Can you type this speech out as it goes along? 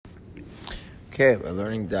Okay, we're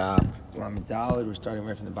learning the Lamed Daled. We're starting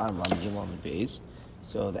right from the bottom, Lamed Gimel Lamed Beis.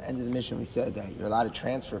 So the end of the mission, we said that you're allowed to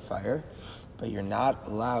transfer fire, but you're not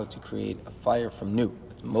allowed to create a fire from new.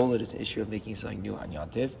 Moled is the issue of making something new on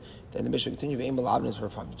Yontiv. Then the mission continues,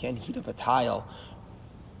 you can't heat up a tile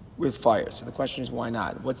with fire. So the question is, why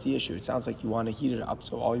not? What's the issue? It sounds like you want to heat it up,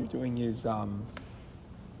 so all you're doing is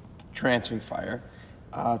transferring fire.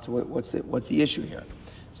 So what's the issue here?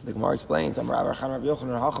 So the Gemara explains, we're dealing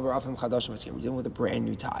with a brand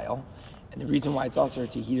new tile, and the reason why it's also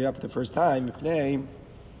to heat it up for the first time, because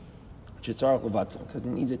it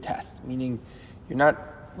needs a test. Meaning,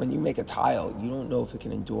 when you make a tile, you don't know if it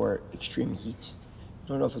can endure extreme heat. You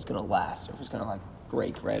don't know if it's going to last, or if it's going to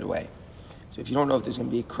break right away. So if you don't know if there's going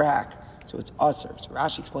to be a crack, so it's usr. So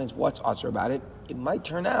Rashi explains what's usr about it. It might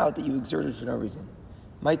turn out that you exerted for no reason.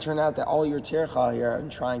 It might turn out that all your tircha here and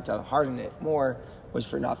trying to harden it more was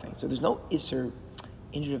for nothing. So there's no isser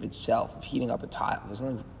in and of itself of heating up a tile. There's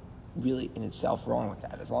nothing really in itself wrong with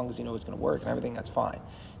that. As long as you know it's going to work and everything, that's fine.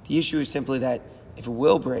 The issue is simply that if it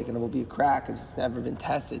will break and there will be a crack because it's never been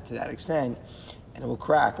tested to that extent, and it will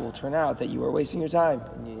crack, it will turn out that you were wasting your time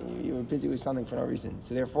and you were busy with something for no reason.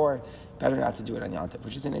 So therefore, better not to do it on Yom Tov,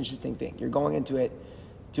 which is an interesting thing. You're going into it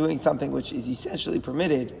doing something which is essentially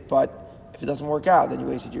permitted, but if it doesn't work out, then you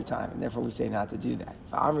wasted your time, and therefore we say not to do that.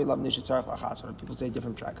 When people say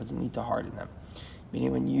different track, because you need to harden them.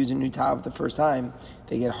 Meaning when you use a new tile for the first time,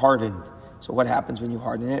 they get hardened. So what happens when you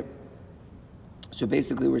harden it? So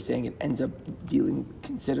basically we're saying it ends up being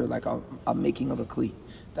considered like a making of a kli.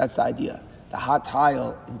 That's the idea. The hot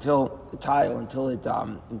tile, until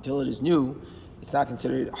it is new, it's not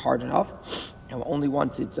considered hard enough. And only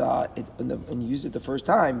once when you use it the first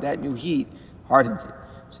time, that new heat hardens it.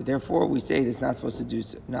 So therefore, we say it's not supposed to do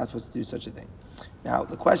such a thing. Now,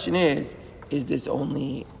 the question is this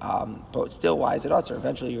only? But still, why is it usher?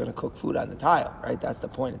 Eventually, you're going to cook food on the tile, right? That's the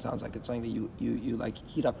point. It sounds like it's something that you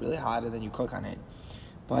heat up really hot and then you cook on it.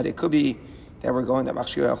 But it could be that we're going that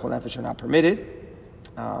machshir echol nefesh are not permitted.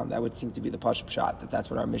 That would seem to be the pashut shot. That's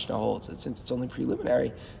what our Mishnah holds. That since it's only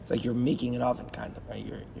preliminary, it's like you're making an oven, kind of, right?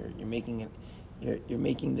 You're making it. You're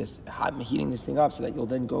making this hot, heating this thing up so that you'll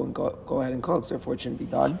then go ahead and cook. So therefore, it shouldn't be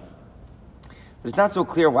done. But it's not so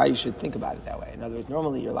clear why you should think about it that way. In other words,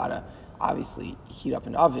 normally you're allowed to obviously heat up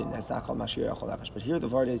an oven. That's not called mashir echol nefesh. But here the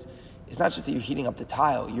word is, it's not just that you're heating up the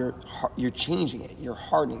tile. You're changing it. You're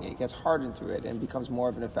hardening it. It gets hardened through it and becomes more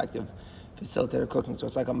of an effective facilitator cooking. So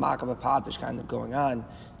it's like a mak of a potish kind of going on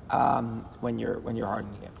when you're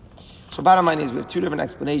hardening it. So bottom line is we have two different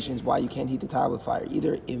explanations why you can't heat the tile with fire.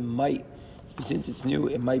 Either it might, since it's new,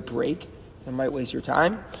 it might break, it might waste your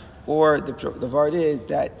time, or the word is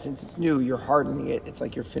that since it's new, you're hardening it. It's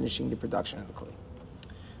like you're finishing the production of the kli.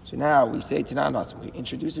 So now we say Tanan us. We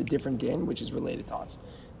introduce a different din which is related to us.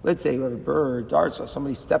 Let's say you have a bird, darts,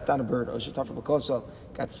 somebody stepped on a bird,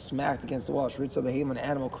 got smacked against the wall, an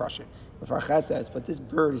animal crushed it. But this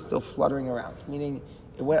bird is still fluttering around, meaning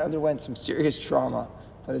it underwent some serious trauma,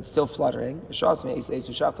 but it's still fluttering. If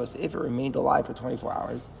it remained alive for 24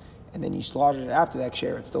 hours, and then you slaughtered it after that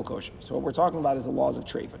share, it's still kosher. So what we're talking about is the laws of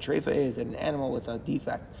treifa. Treifa is that an animal with a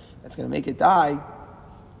defect that's going to make it die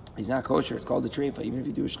is not kosher. It's called a treifa. Even if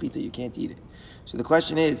you do a shechita, you can't eat it. So the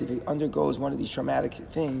question is, if it undergoes one of these traumatic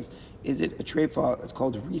things, is it a treifa? It's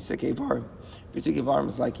called risa kevarim. Risa kevarim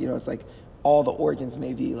is like, it's like all the organs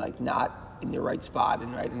may be not in the right spot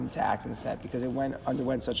and right intact and stuff because it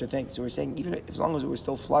underwent such a thing. So we're saying even as long as it was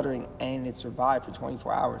still fluttering and it survived for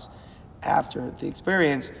 24 hours after the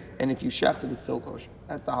experience, and if you sheft it, it's still kosher.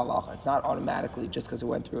 That's the halacha. It's not automatically just because it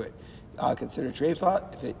went through it. Considered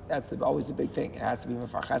treifa. That's always the big thing. It has to be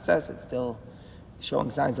mefar chases. It's still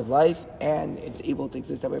showing signs of life, and it's able to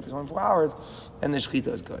exist that way for 24 hours, and the shechita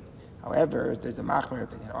is good. However, there's a machmer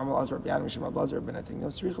opinion.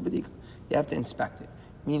 You have to inspect it.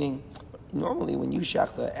 Meaning, normally when you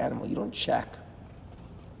shecht the animal, you don't check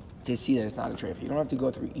to see that it's not a treifa. You don't have to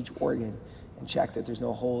go through each organ and check that there's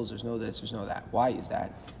no holes, there's no this, there's no that. Why is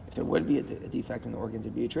that? If there would be a defect in the organs,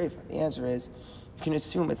 it'd be a treifa. The answer is, you can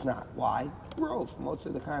assume it's not. Why? Growth. Most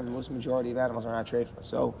of the time, the most majority of animals are not treifa.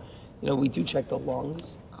 So, we do check the lungs,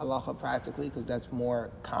 halacha practically, because that's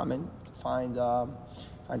more common to find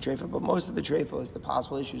treifa. But most of the treifos, the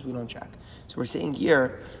possible issues, we don't check. So we're saying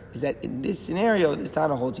here is that in this scenario, this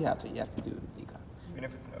Tana holds you have to do the bdika. Even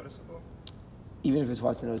if it's noticeable? Even if it's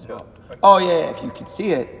what's noticeable. No. Oh, yeah, if you could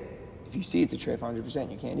see it, if you see it's a treifa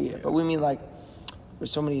 100%, you can't eat it. Yeah. But we mean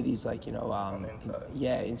there's so many of these on the inside.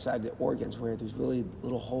 Inside the organs where there's really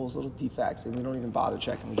little holes, little defects, and we don't even bother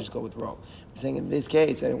checking. We just go with roe. We're saying in this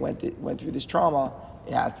case that it went through this trauma,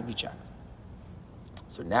 it has to be checked.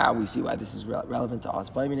 So now we see why this is relevant to us.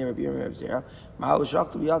 Could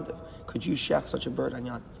you shech such a bird on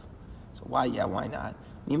Yantif? So why? Yeah, why not?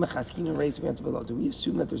 Do we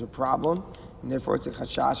assume that there's a problem, and therefore it's a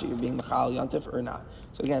chashash that you're being mechal Yantif or not?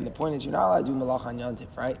 So again, the point is you're not allowed to do malach on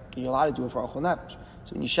Yantif, right? But you're allowed to do it for achol nefesh.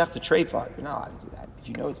 So when you shech the treifa, you're not allowed to do that. If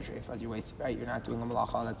you know it's a treifa, you're wasting, right? You're not doing a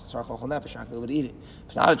malacha that's a sarach achol nefesh. You're not going to be able to eat it. If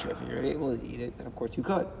it's not a treifa, you're able to eat it, then of course you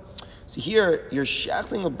could. So here you're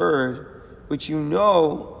shechting a bird, which you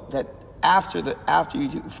know that after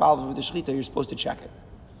you follow with the shechita, you're supposed to check it.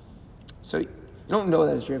 So you don't know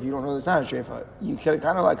that it's treifa. You don't know that it's not a treifa. You can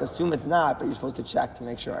kind of like assume it's not, but you're supposed to check to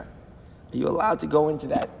make sure. Are you allowed to go into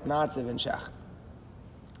that matziv and shecht?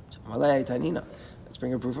 Let's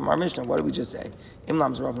bring a proof from our Mishnah. What did we just say? You're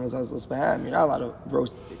not allowed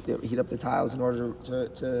to heat up the tiles in order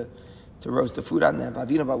to roast the food on them. But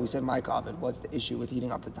we said, my Kavid, what's the issue with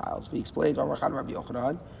heating up the tiles? We explained, it's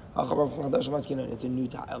a new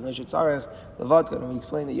tile. And we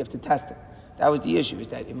explained that you have to test it. That was the issue, is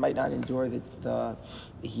that it might not endure the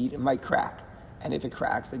heat, it might crack. And if it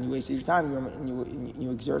cracks, then you wasted your time and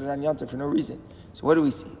you exerted on Yantif for no reason. So what do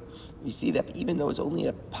we see? We see that even though it's only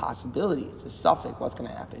a possibility, it's a suffix, what's going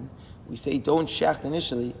to happen? We say don't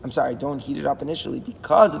heat it up initially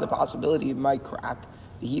because of the possibility it might crack.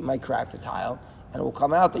 The heat might crack the tile, and it will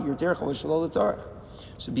come out that you're derech with shalol tzorach.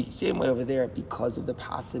 So same way over there, because of the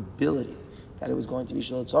possibility that it was going to be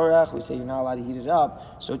shalol tzorach, we say you're not allowed to heat it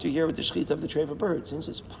up. So to here with the shechita of the treifa bird, since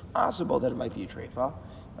it's possible that it might be a treifa,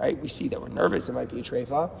 right? We see that we're nervous it might be a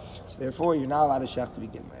treifa, so therefore you're not allowed to shech to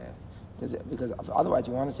begin with. Because otherwise,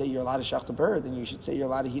 you want to say you're allowed to shech the bird, then you should say you're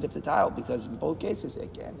allowed to heat up the tile, because in both cases,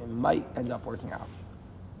 again, it might end up working out.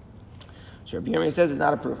 So Rabbi Yirmiyah says it's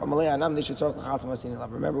not a proof.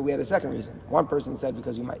 Remember, we had a second reason. One person said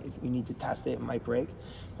because you need to test it might break,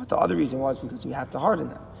 but the other reason was because you have to harden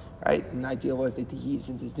them, right? And the idea was that the heat,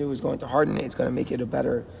 since it's new, is going to harden it. It's going to make it a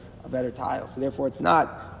better tile. So therefore, it's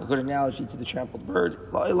not a good analogy to the trampled bird.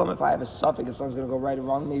 If I have a suffix, if someone's going to go right or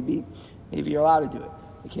wrong, maybe you're allowed to do it.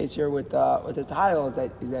 The case here with the tile is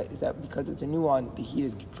that because it's a new one, the heat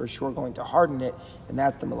is for sure going to harden it, and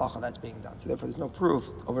that's the malacha that's being done. So therefore, there's no proof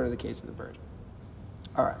over to the case of the bird.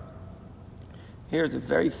 All right. Here's a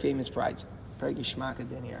very famous bride. Very gishmaka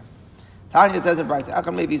din here. Tanya says in bride,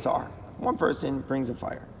 one person brings a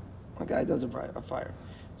fire. One guy does a fire.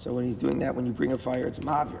 So when he's doing that, when you bring a fire, it's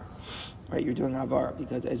mavir, right? You're doing avar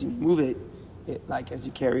because as you move it like as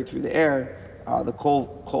you carry through the air. The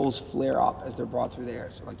coals flare up as they're brought through the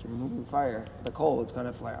air. So like you're moving fire, the coal, it's going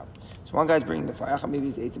to flare up. So one guy's bringing the fire,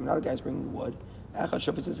 another guy's bringing the wood. A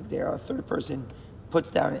third person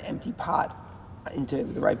puts down an empty pot into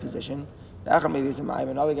the right position.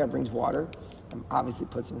 Another guy brings water and obviously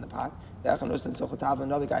puts it in the pot.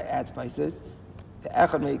 Another guy adds spices.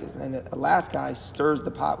 And then the last guy stirs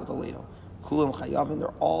the pot with a ladle.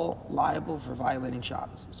 They're all liable for violating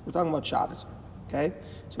Shabbos. So we're talking about Shabbos. Okay?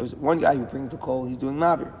 So there's one guy who brings the coal, he's doing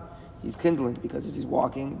mavir. He's kindling because as he's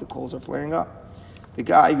walking, the coals are flaring up. The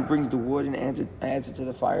guy who brings the wood and adds it to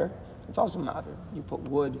the fire, it's also mavir. You put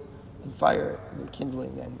wood in fire and you're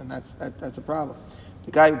kindling, and that's a problem.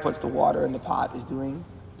 The guy who puts the water in the pot is doing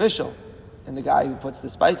bishul. And the guy who puts the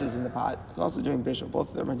spices in the pot is also doing bishul.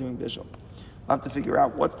 Both of them are doing bishul. We'll have to figure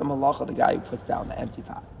out what's the malacha, the guy who puts down the empty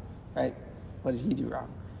pot. Right? What did he do wrong?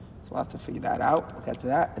 We'll have to figure that out. We'll get to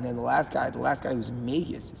that. And then the last guy who's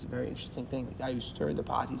Megis is a very interesting thing. The guy who stirred the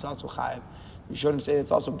pot, he's also chayiv. We shouldn't say it's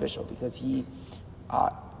also bishul because he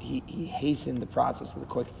hastened the process of the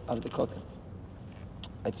cooking.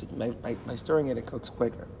 By stirring it cooks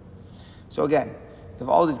quicker. So again, if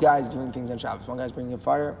all these guys doing things on Shabbos, one guy's bringing a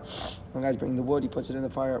fire, one guy's bringing the wood, he puts it in the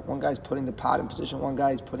fire, one guy's putting the pot in position, one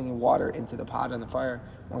guy's putting water into the pot on the fire,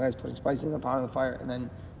 one guy's putting spices in the pot on the fire, and then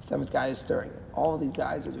the seventh guy is stirring it. All of these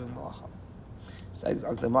guys are doing malacha.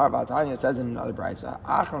 It says in another brayso,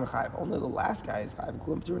 only the last guy is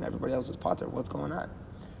chayiv, and everybody else is potter. What's going on?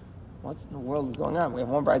 What in the world is going on? We have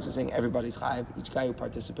one brayso saying everybody's chayiv, each guy who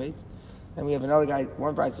participates. Then we have another guy,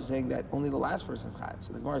 one brayso saying that only the last person is chayiv.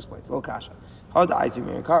 So the Gemara explains, lo kasha. How the eyes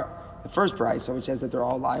of car? The first brayso, which says that they're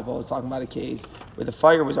all liable, is talking about a case where the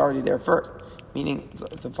fire was already there first. Meaning,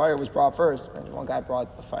 if the fire was brought first, and one guy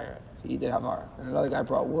brought the fire, so he did havar. And another guy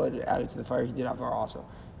brought wood, added to the fire, he did havar also.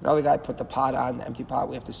 Another guy put the pot on, the empty pot,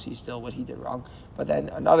 we have to see still what he did wrong. But then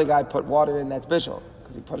another guy put water in, that's bishul,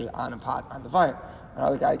 because he put it on a pot on the fire.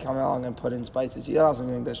 Another guy come along and put in spices, he's also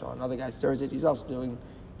doing bishul. Another guy stirs it, he's also doing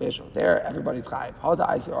bishul. There, everybody's chayiv. How the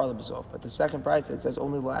eyes are the But the second price that says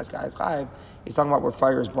only the last guy is chayiv, he's talking about where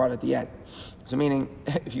fire is brought at the end. So meaning,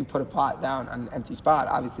 if you put a pot down on an empty spot,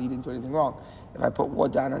 obviously you didn't do anything wrong. If I put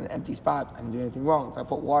wood down on an empty spot, I didn't do anything wrong. If I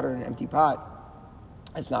put water in an empty pot,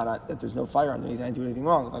 it's not that there's no fire underneath, I didn't do anything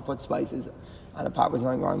wrong. If I put spices on a pot with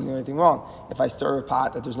nothing wrong, I didn't do anything wrong. If I stir a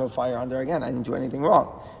pot that there's no fire under, again, I didn't do anything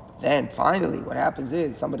wrong. Then finally, what happens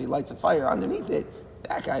is somebody lights a fire underneath it,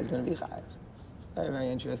 that guy's going to be chayav. Very, very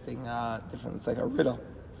interesting, different, it's like a riddle.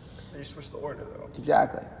 They switch the order though.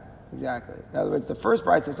 Exactly. In other words, the first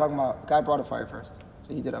price they're talking about, a guy brought a fire first,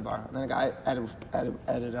 so he did avar. And then a guy added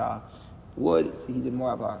wood, so he did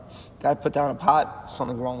more avar. Guy put down a pot,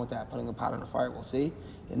 something wrong with that, putting a pot on a fire, we'll see.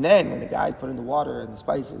 And then when the guys put in the water and the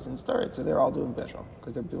spices and stir it, so they're all doing bishul,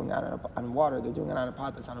 because they're doing that on water, they're doing it on a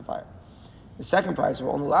pot that's on a fire. The second price,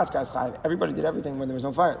 well, only the last guy's chayav, everybody did everything when there was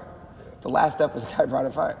no fire. The last step was the guy brought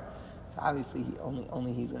a fire. So obviously,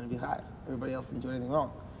 only he's going to be chayav. Everybody else didn't do anything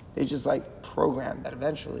wrong. They just programmed that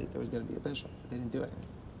eventually there was going to be a bishul, but they didn't do it.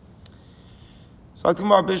 So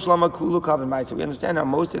we understand how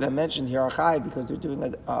most of them mentioned here are chayav because they're doing a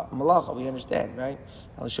malacha. We understand, right?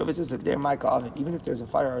 Even if there's a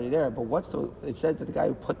fire already there, but it said that the guy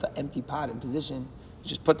who put the empty pot in position,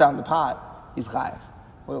 just put down the pot, he's chayav.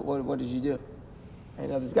 What did you do?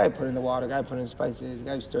 This guy put in the water, guy put in spices, the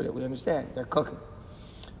guy who stirred it. We understand they're cooking,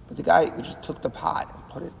 but the guy who just took the pot and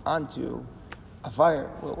put it onto a fire,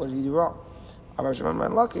 what did he do wrong? And this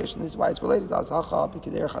is why it's related to us.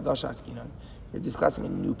 We're discussing a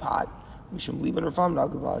new pot. It's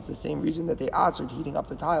the same reason that they answered heating up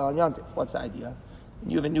the tile on Yontif. What's the idea? When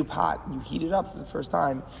you have a new pot and you heat it up for the first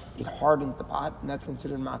time, it hardens the pot, and that's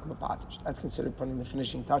considered makabah patish. That's considered putting the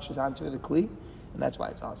finishing touches onto the kli, and that's why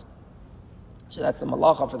it's awesome. So that's the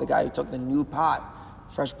malacha for the guy who took the new pot,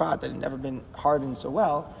 fresh pot that had never been hardened so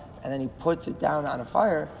well, and then he puts it down on a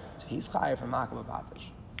fire, so he's chayav for makabah patish.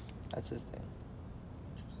 That's his thing.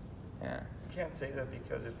 Yeah. You can't say that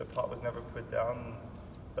because if the pot was never put down,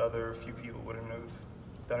 the other few people wouldn't have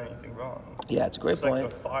done anything wrong. Yeah, it's a great point. Like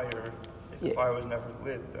the fire. If the fire was never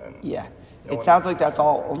lit, then it sounds like that's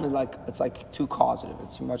all only it's too causative.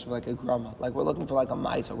 It's too much of a grama. We're looking for a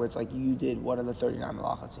maisa where it's you did one of the 39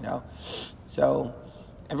 malachas, So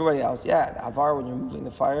everybody else, the avar when you're moving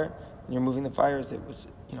the fire, it was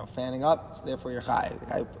fanning up, so therefore you're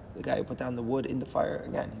chayav. The guy who put down the wood in the fire,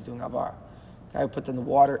 again, he's doing avar. The guy who put the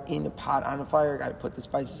water in a pot on the fire, the guy who put the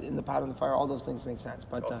spices in the pot on the fire, all those things make sense.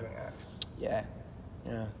 But yeah.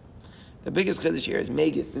 The biggest chiddush here is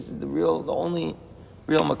megas. This is the only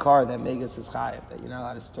real makar that megas is chayav, that you're not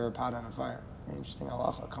allowed to stir a pot on a fire. An interesting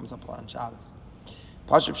halacha comes up on Shabbos.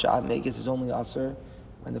 Pashup Shad, megas is only aser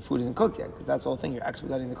when the food isn't cooked yet, because that's the whole thing. You're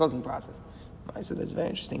expediting the cooking process. I said that's very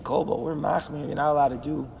interesting. Kolbo, we're machmir. You're not allowed to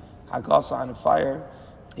do hagasa on a fire,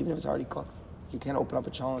 even if it's already cooked. You can't open up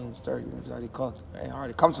a cholent and stir it even if it's already cooked. Very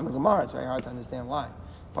hard. It comes from the Gemara. It's very hard to understand why.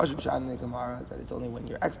 Pashup Shad in the Gemara is that it's only when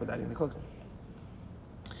you're expediting the cooking.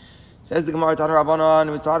 Says the Gemara, Tana Rabbanan,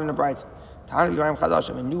 it was taught in the Brayso. Tana B'Yarayim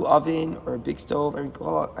Chadashim, a new oven or a big stove, they're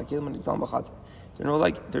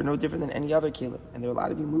no different than any other kelim, and they're allowed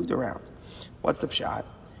to be moved around. What's the pshat?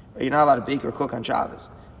 You're not allowed to bake or cook on Shabbos.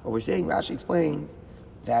 What we're saying, Rashi explains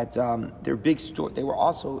that they're big store. They were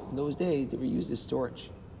also in those days they were used as storage.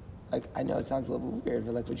 I know it sounds a little weird,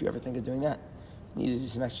 but would you ever think of doing that? You needed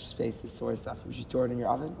some extra space to store stuff. Would you store it in your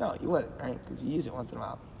oven? No, you wouldn't, right? Because you use it once in a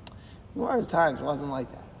while. In Gemara's times, it wasn't like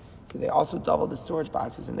that. So they also doubled the storage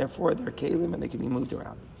boxes, and therefore they're kalim and they can be moved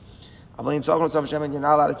around. You're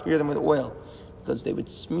not allowed to smear them with oil, because they would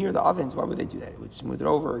smear the ovens. Why would they do that? It would smooth it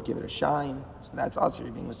over, or give it a shine. So that's also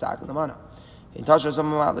you're being masak in the mana. In Tasha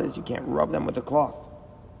Samamalis, you can't rub them with a cloth.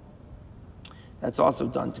 That's also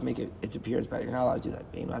done to make its appearance better. You're not allowed to do that.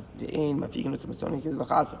 You're not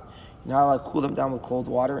allowed to cool them down with cold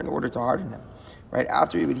water in order to harden them. Right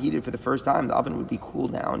after you would heat it for the first time, the oven would be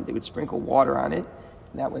cooled down. They would sprinkle water on it,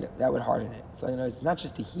 and that would harden it. So it's not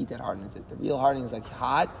just the heat that hardens it. The real hardening is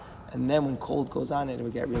hot, and then when cold goes on it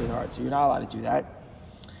would get really hard. So you're not allowed to do that.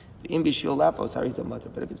 But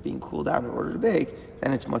if it's being cooled down in order to bake,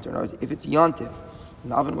 then it's mutter. If it's yontif,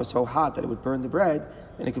 and the oven was so hot that it would burn the bread,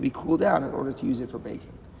 then it could be cooled down in order to use it for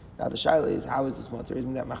baking. Now the shaila is, how is this mutter?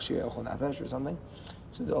 Isn't that machshir echol nafesh or something?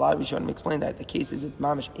 So a lot of Rishonim explain that. The case is it's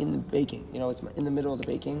mamish in the baking. It's in the middle of the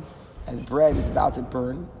baking, and the bread is about to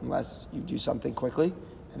burn unless you do something quickly,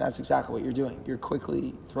 and that's exactly what you're doing. You're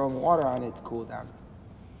quickly throwing water on it to cool it down.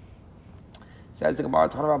 Says the Gemara,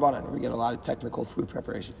 Tana Rabbanan, we get a lot of technical food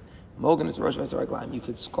preparations. Mogan is rosh v'esaraglaim. You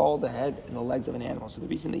could scald the head and the legs of an animal. So the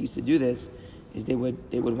reason they used to do this is they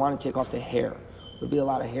would want to take off the hair. There would be a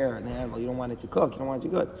lot of hair in the animal. You don't want it to cook. You don't want it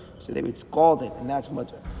to good. So they would scald it, and that's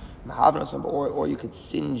mutter. Or you could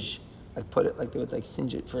singe, put it, they would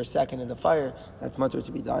singe it for a second in the fire. That's mutter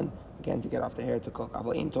to be done, again, to get off the hair to cook. You're not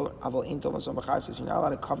allowed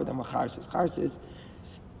to cover them with charsis. Charsis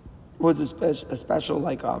was a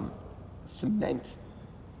special, cement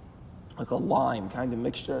like a lime kind of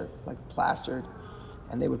mixture, like plastered,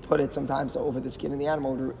 and they would put it sometimes over the skin of the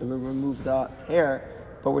animal to remove the hair,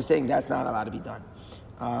 but we're saying that's not allowed to be done.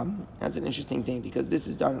 That's an interesting thing because this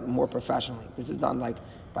is done more professionally. This is done like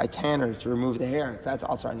by tanners to remove the hair, so that's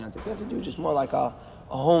also on Yom Tov. You have to do just more like a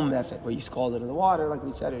home method where you scald it in the water, like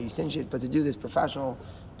we said, or you singe it, but to do this professional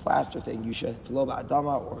plaster thing, you should, filoba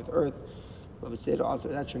adama or with earth, also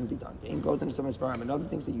that shouldn't be done. It goes into some isparam and other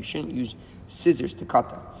things that you shouldn't use scissors to cut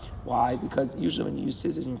them. Why? Because usually when you use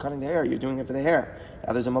scissors and you're cutting the hair, you're doing it for the hair.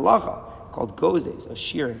 Now there's a malacha called gozes, of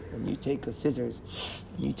shearing. When you take scissors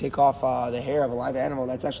and you take off the hair of a live animal,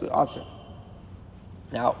 that's actually awesome.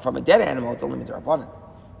 Now from a dead animal, it's only midrabanan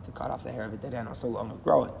to cut off the hair of a dead animal. It's no longer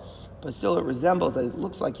growing, but still it resembles that. It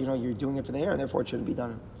looks like you're doing it for the hair, and therefore it shouldn't be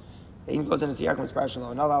done. It even goes into siyakum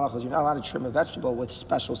special. Another halacha is you're not allowed to trim a vegetable with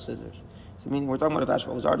special scissors. So meaning we're talking about a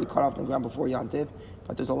vegetable that was already cut off in the ground before Yom Tov,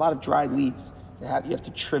 but there's a lot of dried leaves that you have to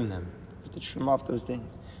trim them. You have to trim off those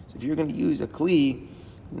things. So if you're going to use a kli,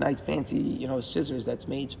 nice fancy scissors that's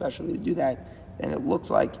made specially to do that, then it looks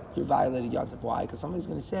like you're violating Yom Tov. Why? Because somebody's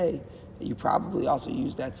going to say that you probably also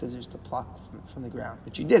used that scissors to pluck from the ground,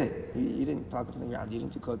 but you didn't. You didn't pluck it from the ground. You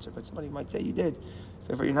didn't do kotzer, but somebody might say you did. So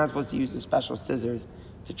therefore, you're not supposed to use the special scissors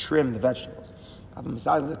to trim the vegetables. You're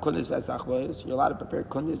allowed to prepare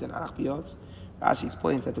kundis and achbios. Rashi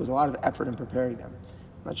explains that there was a lot of effort in preparing them.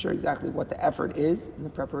 I'm not sure exactly what the effort is in the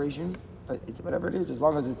preparation, but it's whatever it is, as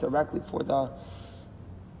long as it's directly for the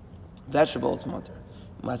vegetable, it's mutter.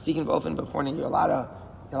 Masikin v'ofen b'chornin, you're allowed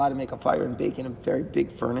to make a fire and bake in a very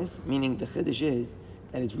big furnace, meaning the chiddush is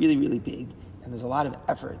that it's really, really big, and there's a lot of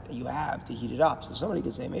effort that you have to heat it up. So somebody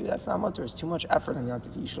could say, maybe that's not mutter, it's too much effort on Yom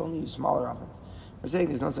Tov, you should only use smaller ovens. We're saying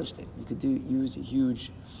there's no such thing. You could use a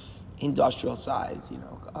huge industrial size,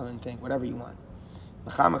 oven thing, whatever you want.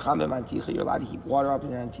 You're allowed to heat water up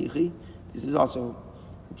in an antichi. This is also,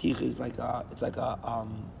 antichi is like it's like a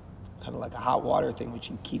kind of like a hot water thing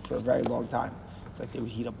which you keep for a very long time. It's like they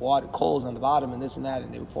would heat up coals on the bottom and this and that,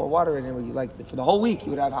 and they would pour water in it. For the whole week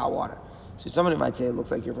you would have hot water. So somebody might say it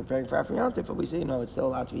looks like you're preparing for After Yom Tov, but we say no, it's still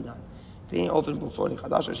allowed to be done. You're not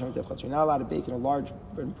allowed to bake in a large,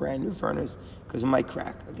 brand new furnace because it might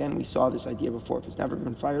crack. Again, we saw this idea before. If it's never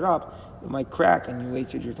been fired up, it might crack and you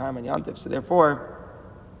wasted your time on Yom Tov. So therefore,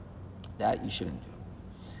 that you shouldn't do.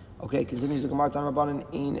 Okay, continues the Gemara Tanna Rabbanan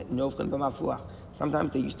ein novchen b'mafuach.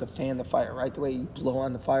 Sometimes they used to fan the fire, right? The way you blow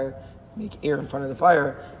on the fire, make air in front of the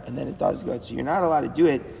fire, and then it does good. So you're not allowed to do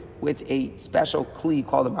it with a special kli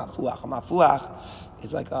called a mafuach. A mafuach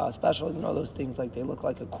is like a special, those things like they look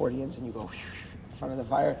like accordions and you go in front of the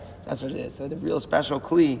fire. That's what it is. So the real special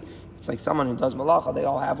kli, it's like someone who does malacha, they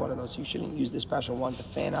all have one of those. So you shouldn't use the special one to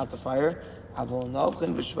fan out the fire. But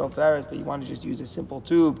you want to just use a simple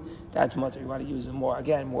tube, that's mutter. You want to use more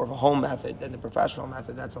of a home method than the professional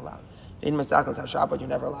method, that's allowed. In Masachos HaShabbat, you're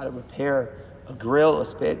never allowed to repair a grill, a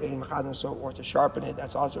spit, or to sharpen it.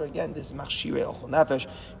 That's also, again, this is machshirei ochel nefesh,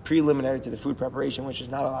 preliminary to the food preparation, which is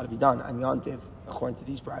not allowed to be done on Yom Tov, according to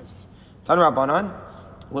these prizes. Tan Rabbanan,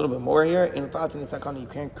 a little bit more here. In you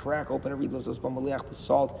can't crack open a reed, the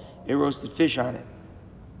salt, a roasted fish on it.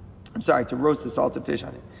 To roast the salted fish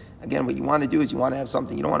on it. Again, what you want to do is you want to have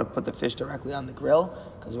something, you don't want to put the fish directly on the grill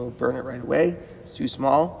because it will burn it right away. It's too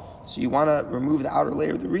small. So you want to remove the outer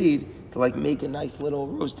layer of the reed to make a nice little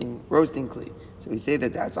roasting kli. So we say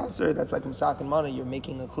that's also, that's like masak and mana, you're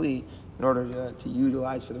making a kli in order to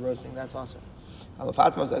utilize for the roasting. That's also.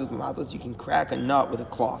 You can crack a nut with a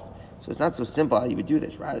cloth. So it's not so simple how you would do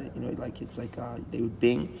this, right? They would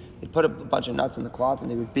bing, they'd put a bunch of nuts in the cloth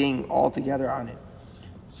and they would bing all together on it.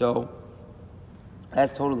 So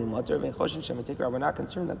that's totally mutter. We're not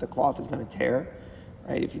concerned that the cloth is going to tear,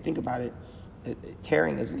 right? If you think about it,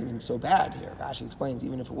 tearing isn't even so bad here. Rashi explains,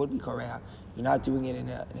 even if it would be korea, you're not doing it in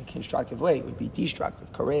a constructive way. It would be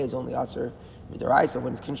destructive. Korea is only aser midaraisa.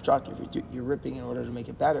 When it's constructive, you're ripping in order to make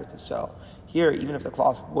it better to sew. Here, even if the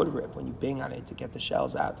cloth would rip, when you bing on it to get the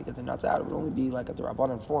shells out, to get the nuts out, it would only be like at the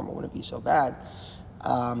Rabbanan form. It wouldn't be so bad.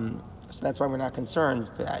 So that's why we're not concerned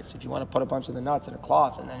for that. So if you want to put a bunch of the nuts in a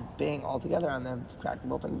cloth and then bang all together on them to crack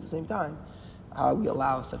them open at the same time, we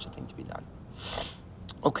allow such a thing to be done.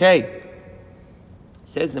 Okay,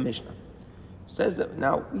 says the Mishnah. Says that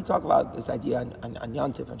now we talk about this idea on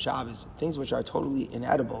Yom Tov and Shabbos. Things which are totally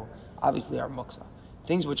inedible, obviously are muksa.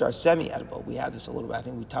 Things which are semi-edible, we have this a little bit. I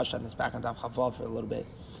think we touched on this back on Daf Chavav for a little bit.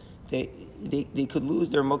 They could lose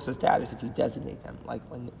their muksa status if you designate them, like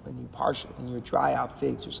when you dry out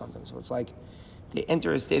figs or something. So it's like they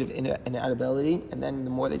enter a state of inedibility, and then the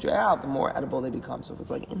more they dry out, the more edible they become. So if it's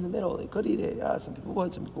like in the middle, they could eat it. Some people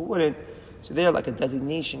would, some people wouldn't. So there, like a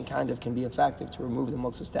designation kind of can be effective to remove the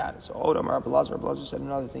muksa status. So Odom Rabbi Lazar said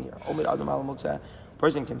another thing here. Omid Adam al muksa, a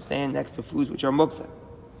person can stand next to foods which are muksa.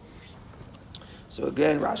 So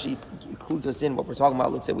again, Rashi clues us in what we're talking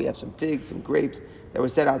about. Let's say we have some figs, some grapes that were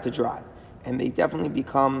set out to dry. And they definitely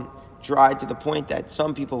become dry to the point that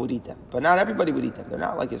some people would eat them. But not everybody would eat them. They're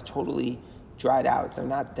not like it's totally dried out. They're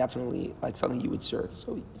not definitely like something you would serve.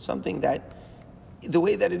 So it's something that, the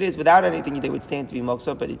way that it is, without anything, they would stand to be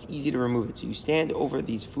muksa, but it's easy to remove it. So you stand over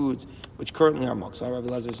these foods, which currently are muksa. Rabbi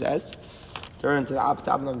Lezer says, turn to the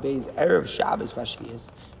Abtablam Beis, Erev Shabbos Vashvias,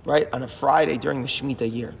 right, on a Friday during the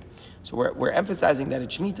Shemitah year. So we're emphasizing that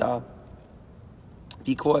it's Shemitah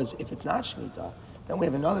because if it's not Shemitah, then we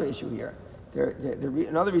have another issue here.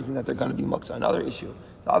 Another reason that they're going to be muksa, another issue.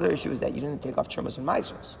 The other issue is that you didn't take off Trumas and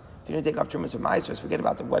Maasros. If you didn't take off Trumas and Maasros, forget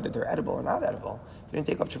about whether they're edible or not edible. If you didn't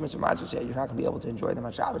take off Trumas and Maasros yet, you're not going to be able to enjoy them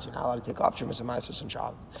on Shabbos. You're not allowed to take off Trumas and Maasros on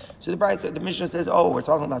Shabbos. So the Mishnah says, we're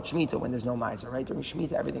talking about Shemitah when there's no Maaser, right? During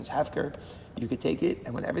Shemitah, everything's hefker. You could take it,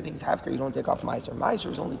 and when everything's hefker, you don't take off Maaser.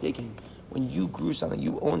 Maaser is only taken when you grew something,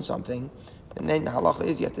 you own something, and then the halacha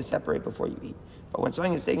is you have to separate before you eat. But when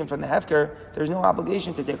something is taken from the hefker, there's no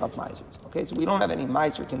obligation to take off Maasers. Okay, so we don't have any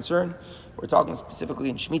Maaser concern. We're talking specifically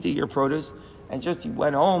in Shemitah year produce, and just you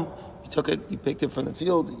went home, you took it, you picked it from the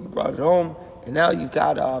field, you brought it home, and now you've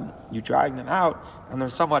got, you're drying them out, and they're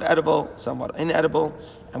somewhat edible, somewhat inedible,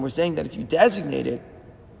 and we're saying that if you designate it,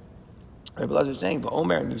 Rabbi Lezer is saying,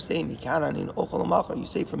 V'omer, and you say, Mikana, in ochel hamacha, you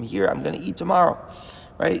say from here, I'm going to eat tomorrow.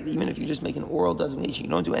 Right? Even if you just make an oral designation,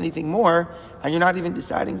 you don't do anything more, and you're not even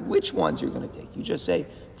deciding which ones you're going to take. You just say,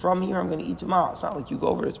 from here, I'm going to eat tomorrow. It's not like you go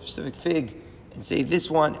over to a specific fig and say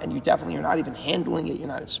this one, and you're not even handling it, you're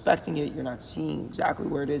not inspecting it, you're not seeing exactly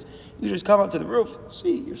where it is. You just come up to the roof,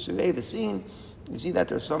 you survey the scene, you see that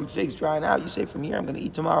there's some figs drying out, you say, from here, I'm going to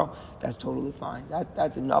eat tomorrow. That's totally fine.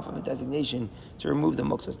 That's enough of a designation to remove the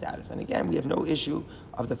muksa status. And again, we have no issue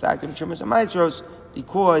of the fact of Trumas and Maasros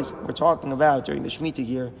because we're talking about during the Shemitah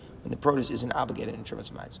year when the produce isn't obligated in Trumas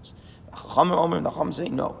and Maasros. The Chacham say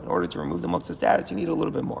no. In order to remove the muksa status, you need a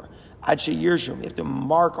little bit more. Ad sheyirshum, you have to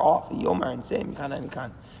mark off the Yomar and say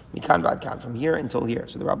mikan vad kan, from here until here.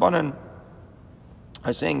 So the Rabbanan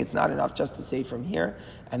are saying it's not enough just to say from here,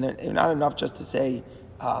 and they're not enough just to say.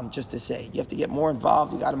 You have to get more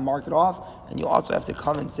involved. You got to mark it off, and you also have to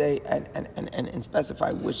come and say and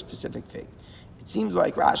specify which specific fig. It seems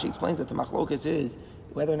like Rashi explains that the machlokas is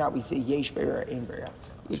whether or not we say yesh beira or ein beira.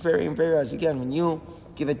 Yesh beira, ein beira is again when you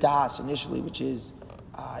give a das initially, which is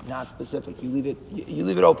not specific. You leave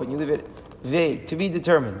it open. You leave it vague to be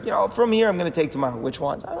determined. From here I'm going to take tomorrow. Which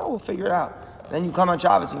ones? I don't know. We'll figure it out. Then you come on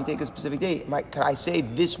Shabbos and you take a specific date. Can I say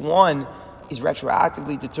this one is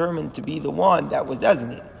retroactively determined to be the one that was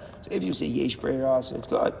designated? So if you say yesh breira, so it's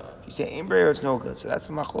good. If you say ein breira, it's no good. So that's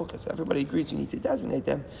the machlokas. Everybody agrees you need to designate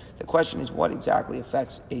them. The question is what exactly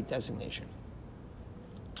affects a designation.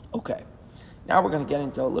 Okay. Now we're going to get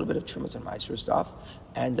into a little bit of Trumas and Maaser stuff,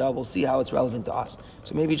 and we'll see how it's relevant to us.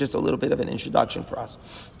 So maybe just a little bit of an introduction for us.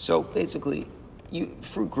 So basically,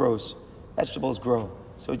 fruit grows, vegetables grow.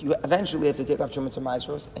 So you eventually have to take off Trumas and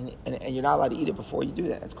Maaser, and you're not allowed to eat it before you do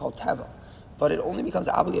that. It's called teva. But it only becomes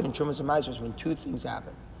obligated in Trumas and Maaser when two things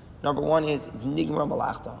happen. Number one is nigmar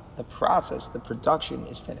malachta. The process, the production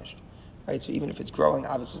is finished. Right? So even if it's growing,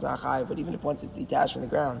 obviously it's not high, but even if once it's detached from the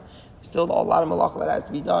ground, there's still a lot of malacha that has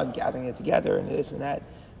to be done, gathering it together and this and that.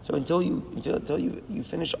 So until you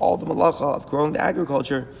finish all the malacha of growing the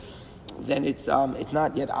agriculture, then it's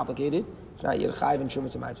not yet obligated. It's not yet chayiv in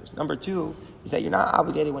Trumas and Maaser. Number two is that you're not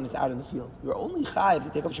obligated when it's out in the field. You're only chayiv to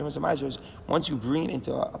take up Trumas and Maaser once you bring it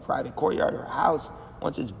into a private courtyard or a house,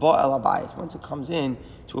 once it's ba'al habayis, once it comes in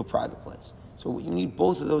to a private place. So you need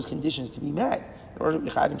both of those conditions to be met in order to be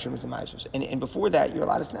chayiv in Trumas and Maaser. And before that, you're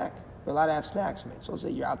allowed to snack. You're allowed to have snacks. So let's say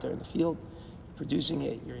you're out there in the field, you're producing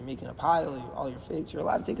it, you're making a pile, all your figs, you're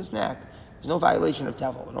allowed to take a snack. There's no violation of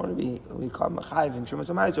tevel. In order to become chayiv in Trumas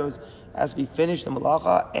and Maaser, it has to be finished, the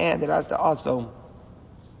malacha, and it has to also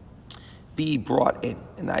be brought in.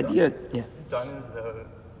 And the idea, Done is the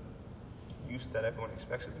use that everyone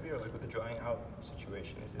expects it to be, or like with the drying out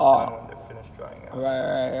situation? Is it done when they're finished drying out?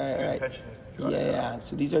 Right. The intention is to dry it out. Yeah.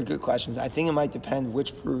 So these are good questions. I think it might depend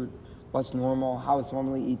which fruit, what's normal, how it's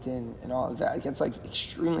normally eaten, and all of that. It gets like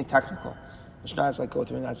extremely technical. Mishnah has go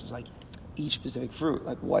through and that's just like each specific fruit.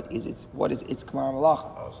 Like what is its kamar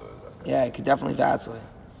malacha? Also, Yeah, it could definitely vacillate.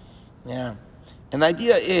 Yeah. And the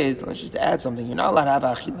idea is, let's just add something, you're not allowed to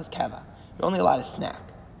have achilas keva. You're only allowed to snack.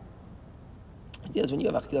 The idea is when you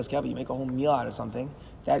have achilas keva, you make a whole meal out of something,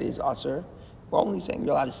 that is asur. We're only saying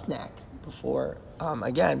you're allowed to snack before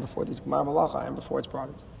this kamar malacha and before it's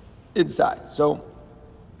brought inside. So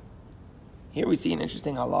Here we see an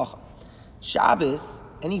interesting halacha. Shabbos,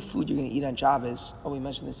 any food you're going to eat on Shabbos, we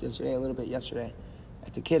mentioned this yesterday, a little bit yesterday,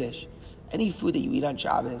 at the Kiddush. Any food that you eat on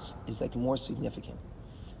Shabbos is like more significant.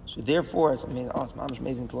 So therefore, it's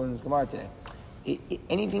amazing to learn this Gemara today.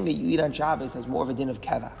 Anything that you eat on Shabbos has more of a din of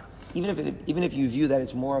keva. Even if you view that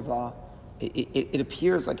it's more of a, it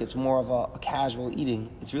appears like it's more of a casual eating,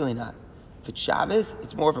 it's really not. If it's Shabbos,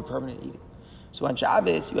 it's more of a permanent eating. So on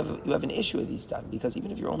Shabbos, you have an issue with these stuff, because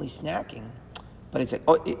even if you're only snacking, but it's a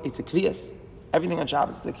kviyas. Everything on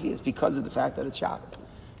Shabbos is a kviyas because of the fact that it's Shabbos.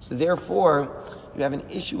 So therefore, you have an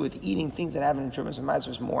issue with eating things that happen in Trumas and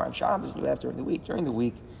Maasros more on Shabbos than you have during the week. During the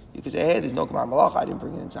week, you can say, hey, there's no Gemara Malacha, I didn't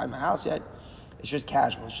bring it inside my house yet. It's just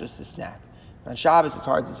casual, it's just a snack. On Shabbos, it's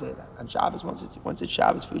hard to say that. On Shabbos, once it's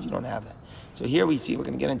Shabbos food, you don't have that. So here we see, we're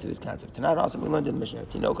going to get into this concept. Tonight also, we learned in the Mishnah,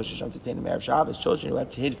 Tinoka Shisham Tetenim Erev Shabbos, children who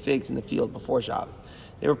had hid figs in the field before Shabbos.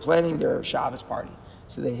 They were planning their Shabbos party.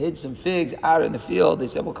 So they hid some figs out in the field. They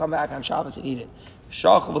said, we'll come back on Shabbos and eat it.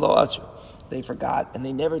 They forgot, and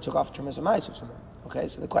they never took off Trumas and Maasros from them. Okay,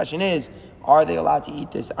 so the question is, are they allowed to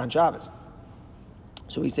eat this on Shabbos?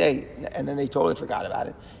 So we say, and then they totally forgot about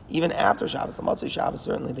it. Even after Shabbos, the Motzei Shabbos,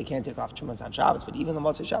 certainly they can't take off Trumas on Shabbos, but even the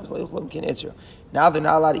Motzei Shabbos, now they're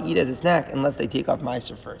not allowed to eat as a snack unless they take off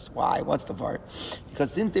Maaser first. Why? What's the part?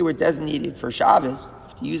 Because since they were designated for Shabbos,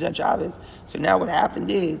 to use on Shabbos, so now what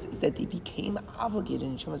happened is that they became obligated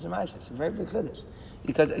in Trumas and Maaser. So very big chiddush.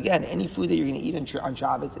 Because again, any food that you're going to eat on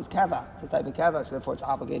Shabbos is keva. It's a type of keva, so therefore it's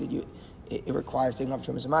obligated. It requires taking off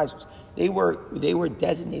Trumas and Maasros. They were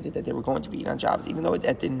designated that they were going to be eaten on Shabbos, even though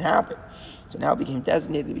that didn't happen. So now it became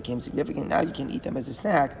designated, it became significant. Now you can eat them as a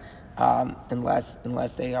snack, unless they're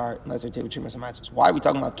taking Trumas and Maasros. Why are we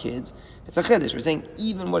talking about kids? It's a chiddush. We're saying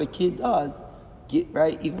even what a kid does,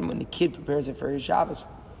 even when the kid prepares it for his Shabbos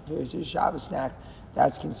snack,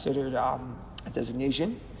 that's considered a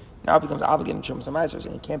designation. Now it becomes obligated in Trumas and Maasros,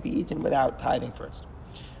 and it can't be eaten without tithing first.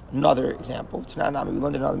 Another example, we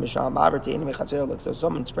learned another Mishnah. So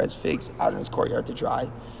someone spreads figs out in his courtyard to dry.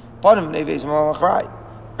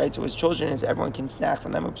 Right, so his children, as everyone can snack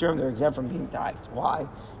from them, they're exempt from being tithed. Why?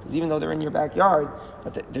 Because even though they're in your backyard,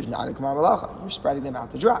 but there's not a Gemara Malacha. You're spreading them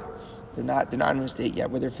out to dry. They're not in a state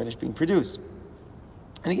yet where they're finished being produced.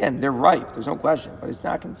 And again, they're ripe. There's no question, but it's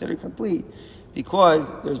not considered complete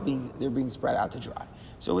because they're being spread out to dry.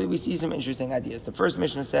 So we see some interesting ideas. The first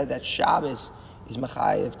Mishnah said that Shabbos is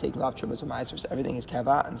mechayev, taking off Trumas and Maasros, everything is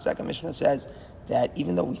keva. And the second Mishnah says that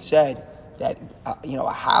even though we said that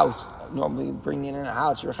a house, normally bringing in a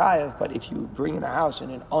house you're chayev, but if you bring in a house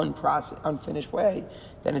in an unfinished way,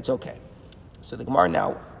 then it's okay. So the Gemara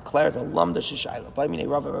now declares a lamda sheshayla.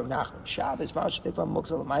 Shabbos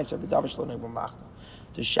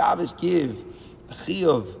does Shabbos give a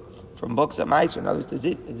chiyuv from books of Meiser? In other words, does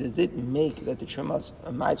it make that the Trumas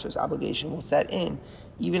and Maasros obligation will set in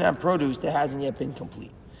even on produce that hasn't yet been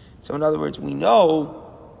complete? So in other words, we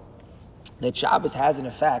know that Shabbos has an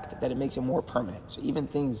effect that it makes it more permanent. So even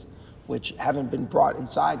things which haven't been brought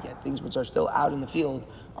inside yet, things which are still out in the field,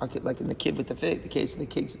 are like in the kid with the fig, the kids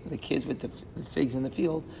with the figs in the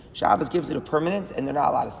field, Shabbos gives it a permanence and they're not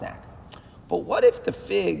allowed to snack. But what if the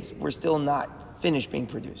figs were still not finished being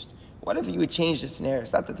produced? What if you would change the scenario?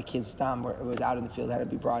 It's not that the kid's stam where it was out in the field had to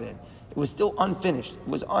be brought in. It was still unfinished.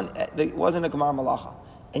 It wasn't a Gemara Malacha.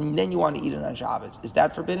 And then you want to eat it on Shabbos. Is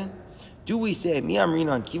that forbidden? Do we say, Mi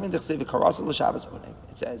amrinon kivin dechsev karasa l'Shabbos oneg?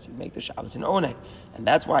 It says you make the Shabbos an oneg. And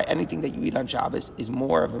that's why anything that you eat on Shabbos is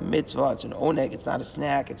more of a mitzvah. It's an oneg. It's not a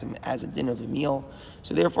snack. It's as a dinner of a meal.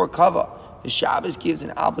 So therefore, kava. The Shabbos gives an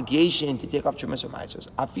obligation to take off Trumas or Maasros.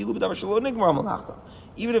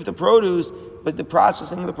 Even if the produce, but the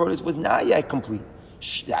processing of the produce was not yet complete.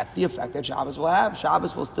 That's the effect that Shabbos will have.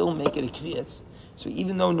 Shabbos will still make it a kviyas. So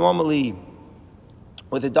even though normally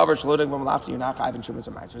with a davar shelo nigmar malachta you're not chayv in Trumas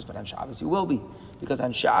or Maasros, but on Shabbos you will be. Because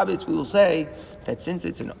on Shabbos we will say that since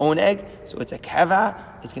it's an oneg, so it's a keva,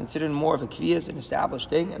 it's considered more of a kviyas, an established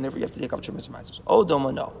thing, and therefore you have to take off Trumas or Maasros. Oh,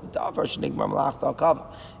 doma no. Davar shelo nigmar malachta kava.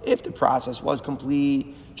 If the process was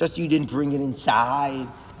complete, just you didn't bring it inside,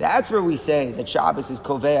 that's where we say that Shabbos is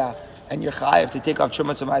kovea, and you're chayav to take off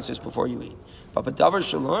Trumas and Maasros before you eat. But davar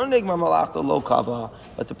shelo nigmar malachta lo kava.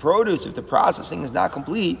 But the produce, if the processing is not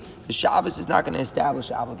complete, the Shabbos is not going to establish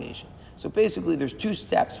the obligation. So basically, there's two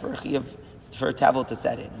steps for a tevel to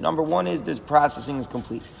set in. Number one is this processing is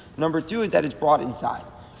complete. Number two is that it's brought inside.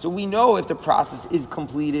 So we know if the process is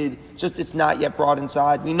completed, just it's not yet brought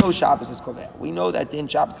inside, we know Shabbos is koveh. We know that then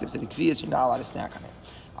Shabbos gives it a kviyas, you're not allowed to snack on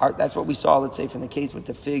it. That's what we saw, let's say, from the case with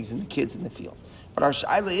the figs and the kids in the field. But our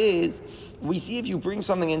shaila is, we see if you bring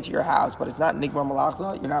something into your house, but it's not nigmar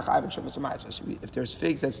malachta, you're not chayav in Shumas HaMaisos. If there's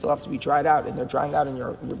figs that still have to be dried out, and they're drying out in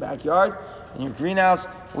your backyard, in your greenhouse,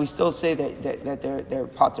 we still say that they're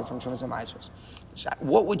potter from Shumas HaMaisos.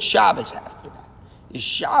 What would Shabbos have to do? Is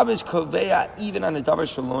Shabbos koveya even on a davar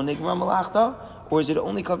shalom nigmar malachta, or is it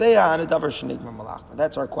only koveya on a davar shenigmar malachta?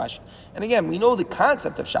 That's our question. And again, we know the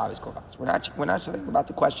concept of Shabbos kovas. We're not thinking about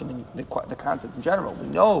the question and the concept in general. We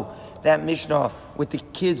know that Mishnah with the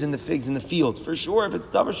kids and the figs in the field. For sure, if it's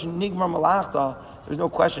davar shenigmar malachta, there's no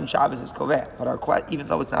question Shabbos is koveya. But even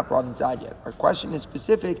though it's not brought inside yet, our question is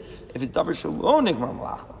specific. If it's davar shalom nigmar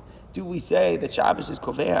malachta, do we say that Shabbos is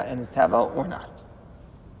koveya and is tavel or not?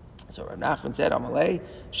 So Rav Nachman said, Amalei,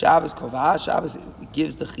 Shabbos kovah, Shabbos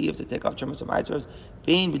gives the chiyuv to take off Trumas HaMaisos,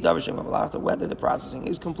 bein b'davar shem malachta, whether the processing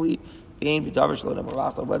is complete, bein b'davar shalom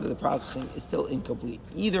malachta, whether the processing is still incomplete.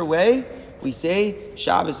 Either way, we say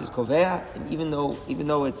Shabbos is kovah, and even though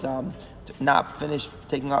it's not finished,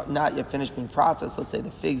 not yet finished being processed, let's say the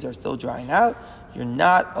figs are still drying out, you're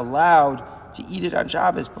not allowed to eat it on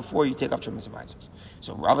Shabbos before you take off Trumas HaMaisos.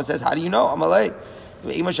 So Rava says, how do you know? Amalei.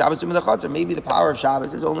 Maybe the power of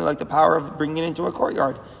Shabbos is only like the power of bringing it into a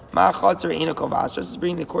courtyard. Just as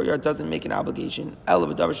bringing the courtyard doesn't make an obligation,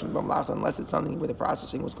 unless it's something where the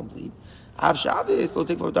processing was complete. So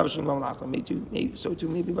too,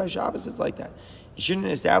 maybe by Shabbos it's like that. You shouldn't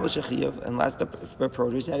establish a chiyuv unless the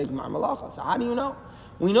produce had a gmar malacha. So how do you know?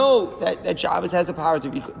 We know that Shabbos has the power to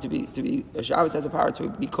be Shabbos has the power to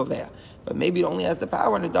be koveya, but maybe it only has the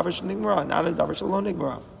power in a davar shenigmara, not in a davar shalom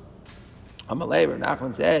nigmara. Amalei, Rav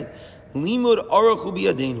Nachman said, Limud aruch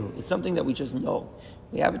biyadenu. It's something that we just know.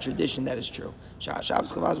 We have a tradition that is true.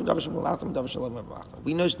 Shabbos kovas b'davar shalom malachta, b'davar shalom malachta.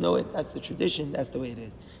 We just know it. That's the tradition. That's the way it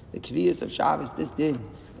is. The kviyas of Shabbos, this din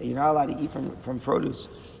that you're not allowed to eat from produce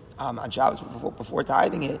on Shabbos before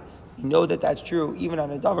tithing it. You know that that's true even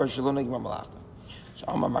on a davar shalom malachta. So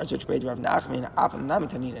now we're going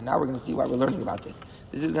to see why we're learning about this.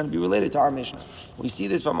 This is going to be related to our Mishnah. We see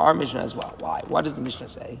this from our Mishnah as well. Why? What does the Mishnah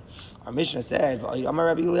say? Our Mishnah said, a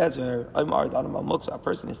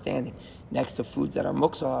person is standing next to foods that are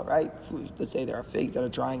muksa, right? Let's say there are figs that are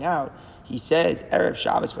drying out. He says, Erev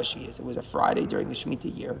Shabbos Bashiyas. It was a Friday during the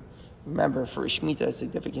Shemitah year. Remember, for Shemitah is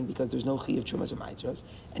significant because there's no chi of Trumas HaMaisos.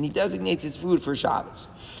 And he designates his food for Shabbos.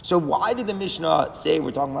 So why did the Mishnah say we're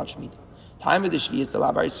talking about Shemitah? Time of the Shvi, the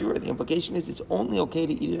Labai Surah. The implication is it's only okay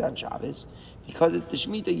to eat it on Shabbos because it's the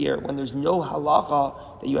Shemitah year when there's no halacha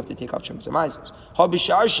that you have to take off Trumas HaMaisos.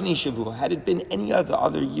 Had it been any of the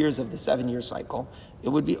other years of the 7-year cycle, it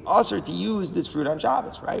would be usher to use this fruit on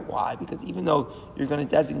Shabbos, right? Why? Because even though you're going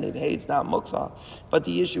to designate, hey, it's not muksa, but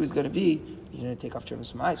the issue is going to be you're going to take off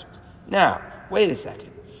Trumas HaMaisos. Now, wait a second.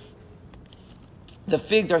 The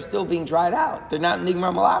figs are still being dried out. They're not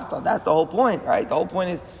nigmar malachta. That's the whole point, right? The whole point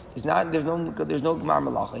is there's no gmar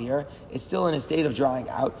malacha here. It's still in a state of drying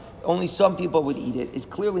out. Only some people would eat it. It's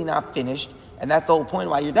clearly not finished, and that's the whole point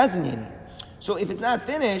why you're designating it. So if it's not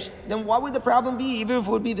finished, then what would the problem be? Even if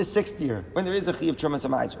it would be the 6th year when there is a chi of Trumas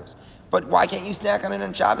HaMaisos. But why can't you snack on it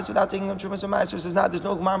on Shabbos without taking on Trumas HaMaisos? There's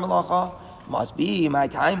no gmar malacha. Must be my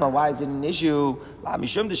time. Why is it an issue? La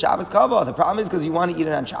mishum the Shabbos kava. The problem is because you want to eat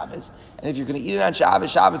it on Shabbos, and if you're going to eat it on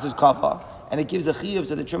Shabbos, Shabbos is kava, and it gives a chiyuv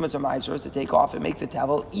to the Trumas HaMaisos to take off. It makes it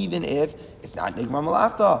tevel, even if it's not nigmar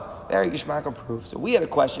malachta. Very gishmaka proof. So we had a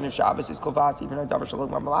question if Shabbos is kovas, even on davar shalom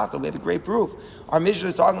malachta. We have a great proof. Our Mishnah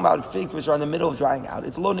is talking about figs which are in the middle of drying out.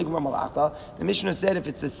 It's low nigmar malachta. The Mishnah said if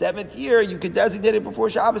it's the 7th year, you could designate it before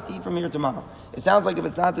Shabbos to eat from here tomorrow. It sounds like if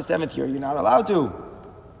it's not the 7th year, you're not allowed to.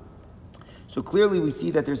 So clearly we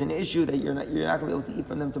see that there's an issue that you're not going to be able to eat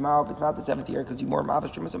from them tomorrow if it's not the 7th year because you more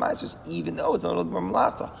mavish Trumas HaMaisos, even though it's not a gmar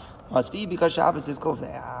malachta. Must be because Shabbos is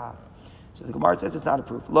koveh. So the Gemara says it's not a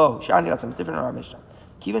proof. Lo, Shani got some different in our Mishnah.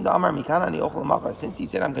 Kivan da'amar mikana ani ochel machar. Since he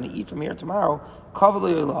said I'm going to eat from here tomorrow,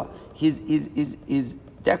 kavah lo, his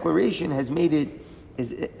declaration has made it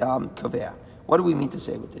is koveh. What do we mean to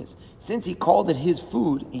say with this? Since he called it his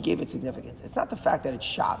food, he gave it significance. It's not the fact that it's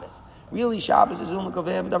Shabbos. Really, Shabbos is only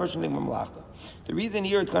koveh b'davar shenigmar malachta. The reason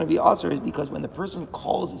here it's going to be usher is because when the person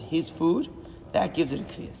calls it his food, that gives it a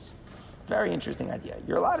kviyas. Very interesting idea.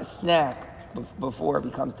 You're allowed to snack before it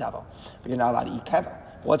becomes tevel, but you're not allowed to eat keva.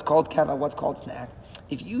 What's called keva? What's called snack?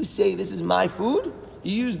 If you say this is my food,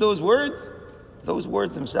 you use those words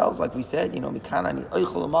themselves, like we said, mikanani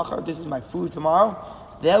oichel machar. This is my food tomorrow.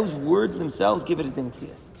 Those words themselves give it a din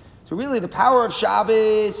kviyas. So really, the power of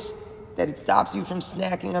Shabbos that it stops you from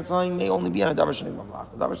snacking on something may only be on a davar shenigmar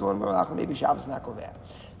malachta. Davar shenigmar malachta, maybe Shabbos is not koveh.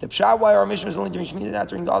 The pshat why our Mishnah is only during Shemitah, not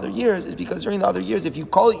during the other years, is because during the other years, if you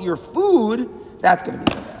call it your food, that's going to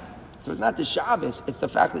be koveh. So it's not the Shabbos; it's the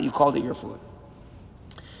fact that you called it your food.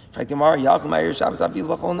 So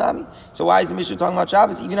why is the Mishnah talking about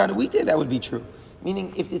Shabbos? Even on a weekday, that would be true.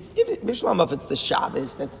 Meaning, if it's the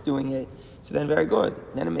Shabbos that's doing it, so then very good.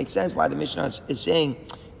 Then it makes sense why the Mishnah is saying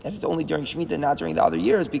that it's only during Shemitah, not during the other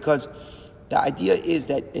years, because the idea is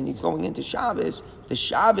that, and you're going into Shabbos, the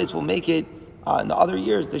Shabbos will make it, in the other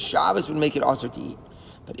years, the Shabbos would make it also to eat.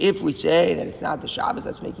 But if we say that it's not the Shabbos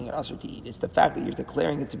that's making it also to eat, it's the fact that you're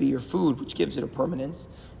declaring it to be your food, which gives it a permanence,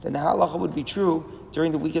 then the halacha would be true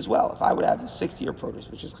during the week as well. If I would have the 6th-year produce,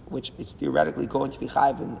 which is theoretically going to be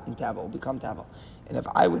chayiv in Tavel, will become Tavel, and if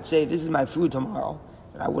I would say this is my food tomorrow,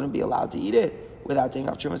 then I wouldn't be allowed to eat it without taking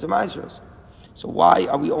off Trumas and Maasros. So why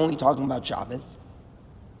are we only talking about Shabbos?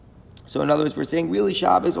 So in other words, we're saying really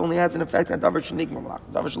Shabbos only has an effect on Davar Shenigmar Malach.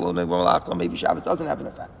 Davar Shalom Nigmar Malach, maybe Shabbos doesn't have an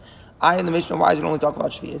effect. I in the Mishnah, why is it only talk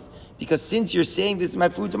about Shvius? Because since you're saying this is my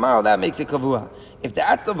food tomorrow, that makes it Kavua. If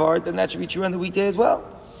that's the Vart, then that should be true on the weekday as well.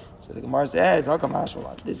 So the Gemara says,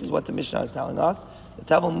 this is what the Mishnah is telling us. The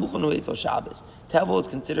Tevel Muchanu Eitzel Shabbos. Tevel is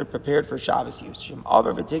considered prepared for Shabbos use. If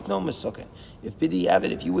Bidi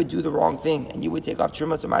Evid, if you would do the wrong thing and you would take off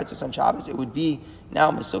Trumas and Maitzos on Shabbos, it would be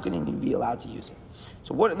now Mesukin and you'd be allowed to use it.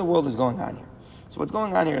 So what in the world is going on here? So what's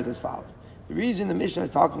going on here is as follows. The reason the Mishnah is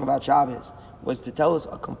talking about Shabbos was to tell us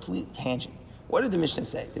a complete tangent. What did the Mishnah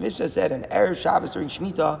say? The Mishnah said on Erev Shabbos during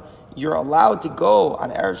Shemitah, you're allowed to go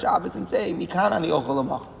on Erev Shabbos and say, Mikan ani ochel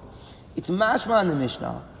lamach. It's mashma in the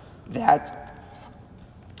Mishnah that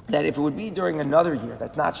if it would be during another year,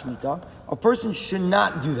 that's not Shemitah, a person should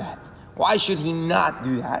not do that. Why should he not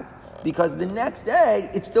do that? Because the next day,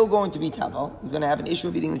 it's still going to be Tavel. He's going to have an issue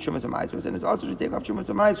of eating the Trumas and Maasros, and it's also to take off Trumas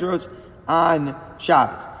and Maasros on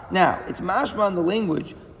Shabbos. Now, it's mashma in the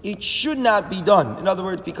language, it should not be done. In other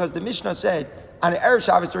words, because the Mishnah said, on Erev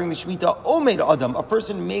Shabbos during the Shemitah, Omed Adam, a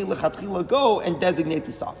person may lechatchila go and designate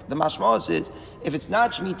the stuff. The mashma says, if it's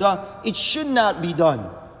not Shemitah, it should not be done.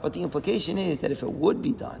 But the implication is that if it would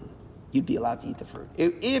be done, you'd be allowed to eat the fruit.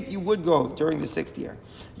 If you would go during the 6th year,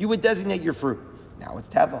 you would designate your fruit. Now it's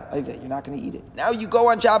Tevel, you're not going to eat it. Now you go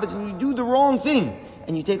on Shabbos and you do the wrong thing,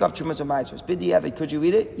 and you take off Trumas and Maasros. B'di Evid, could you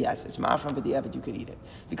eat it? Yes, it's mashma B'di Evid, you could eat it.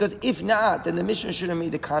 Because if not, then the Mishnah should have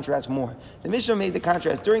made the contrast more. The Mishnah made the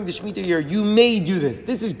contrast, during the Shemitah year, you may do this.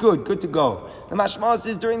 This is good to go. The mashma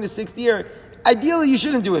says during the 6th year, ideally you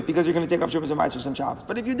shouldn't do it because you're going to take off Trumas and Maasros on Shabbos.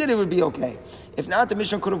 But if you did, it would be okay. If not, the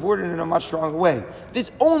Mishnah could have worded it in a much stronger way.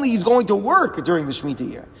 This only is going to work during the Shemitah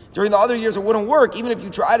year. During the other years, it wouldn't work. Even if you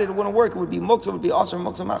tried it, it wouldn't work. It would be muktzah, it would be also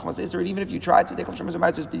muktzah machmas isser. And even if you tried to take off Trumas and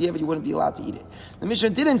Maasros b'diavad, you wouldn't be allowed to eat it. The Mishnah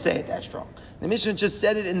didn't say it that strong. The Mishnah just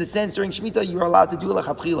said it in the sense during Shemitah you are allowed to do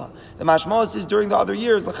lechatchila. The mashma says during the other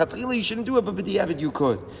years lechatchila you shouldn't do it, but b'diavad you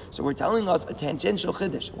could. So we're telling us a tangential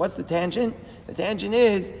chiddush. What's the tangent? The tangent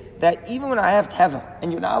is that even when I have Tevel,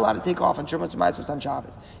 and you're not allowed to take off on Trumas and Maasros on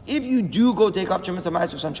Shabbos, if you do go take off Trumas and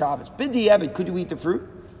Maasros on Shabbos, b'diavad, could you eat the fruit?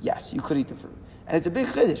 Yes, you could eat the fruit. And it's a big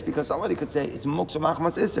chiddush because somebody could say it's muktzah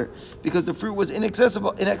machmas isser because the fruit was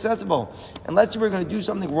inaccessible. Unless you were going to do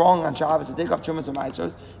something wrong on Shabbos to take off Trumas and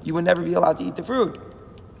Maasros, you would never be allowed to eat the fruit.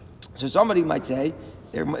 So somebody might say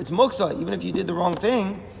it's muktzah even if you did the wrong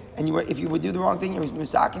thing, and if you would do the wrong thing, you're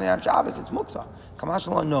misaking it on Shabbos. It's muktzah. Kamash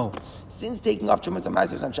Shalom, no. Since taking off Trumas and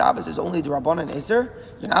Maasros on Shabbos is only the Rabbanan Isser,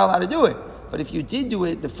 you're not allowed to do it. But if you did do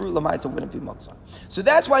it, the fruit lamaisa wouldn't be muktzah. So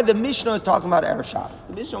that's why the Mishnah is talking about Erev Shabbos.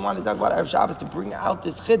 The Mishnah wanted to talk about Erev Shabbos to bring out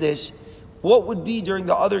this chiddush. What would be during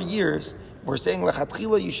the other years? We're saying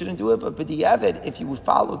lechatchila you shouldn't do it, but b'diavad, if you would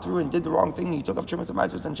follow through and did the wrong thing and you took off Trumas and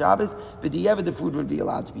Maasros on Shabbos, b'diavad the food would be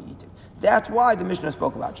allowed to be eaten. That's why the Mishnah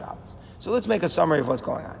spoke about Shabbos. So let's make a summary of what's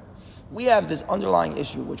going on. We have this underlying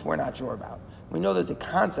issue which we're not sure about. We know there's a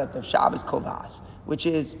concept of Shabbos kovas, which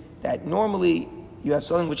is that normally you have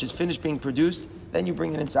something which is finished being produced, then you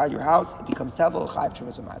bring it inside your house, it becomes tevel, chayiv,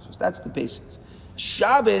 trumas, and maasros. That's the basics.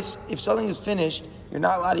 Shabbos, if something is finished, you're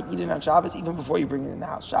not allowed to eat it on Shabbos even before you bring it in the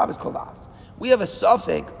house. Shabbos kovas. We have a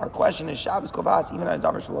suffix. Our question is Shabbos kovas, even on a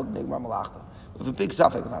davar shalom nigmar malachta. We have a big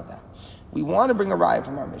suffix about that. We want to bring a raya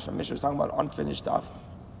from our Mishnah. Mishnah is talking about unfinished stuff,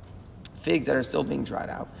 figs that are still being dried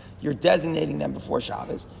out. You're designating them before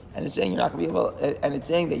Shabbos, and it's saying you're not going to be able. And it's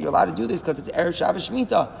saying that you're allowed to do this because it's Erev Shabbos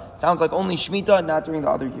Shemitah. Sounds like only Shemitah, not during the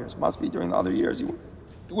other years. Must be during the other years. You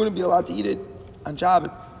wouldn't be allowed to eat it on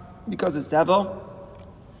Shabbos because it's Tevel,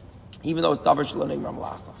 even though it's Davar Shelo Nigmar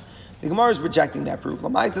Malachta. The Gemara is rejecting that proof.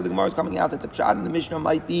 Lamaisa, the Gemara is coming out that the pshat in the Mishnah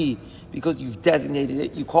might be because you've designated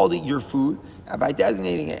it, you called it your food, and by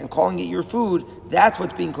designating it and calling it your food, that's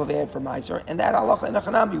what's being kovered for Meiser, and that halacha in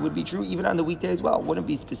Achanami would be true even on the weekday as well. It wouldn't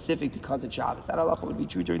be specific because it's Shabbos. That halacha would be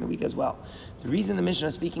true during the week as well. The reason the Mishnah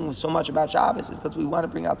is speaking so much about Shabbos is because we want to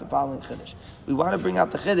bring out the following chiddush. We want to bring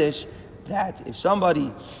out the chiddush that if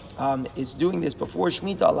somebody is doing this before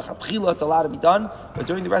Shemitah, lachatchila, it's allowed to be done, but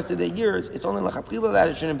during the rest of the years, it's only lachatchila that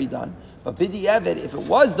it shouldn't be done. But b'di'evet, if it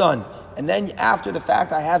was done, and then after the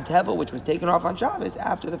fact I have tevel, which was taken off on Shabbos,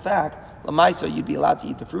 after the fact, lamaisa, you'd be allowed to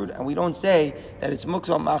eat the fruit, and we don't say that it's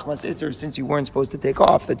muktzah machmas iser since you weren't supposed to take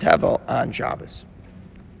off the tevel on Shabbos.